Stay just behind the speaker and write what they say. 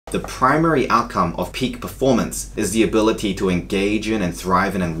The primary outcome of peak performance is the ability to engage in and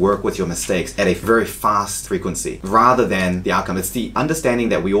thrive in and work with your mistakes at a very fast frequency, rather than the outcome. It's the understanding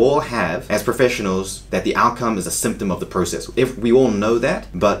that we all have as professionals that the outcome is a symptom of the process. If we all know that,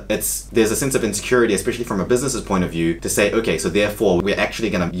 but there's a sense of insecurity, especially from a business's point of view, to say, okay, so therefore we're actually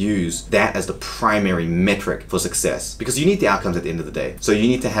going to use that as the primary metric for success, because you need the outcomes at the end of the day. So you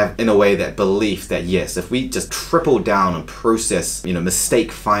need to have, in a way, that belief that yes, if we just triple down on process,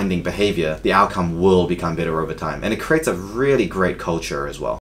 mistake finding behavior, the outcome will become better over time. And it creates a really great culture as well.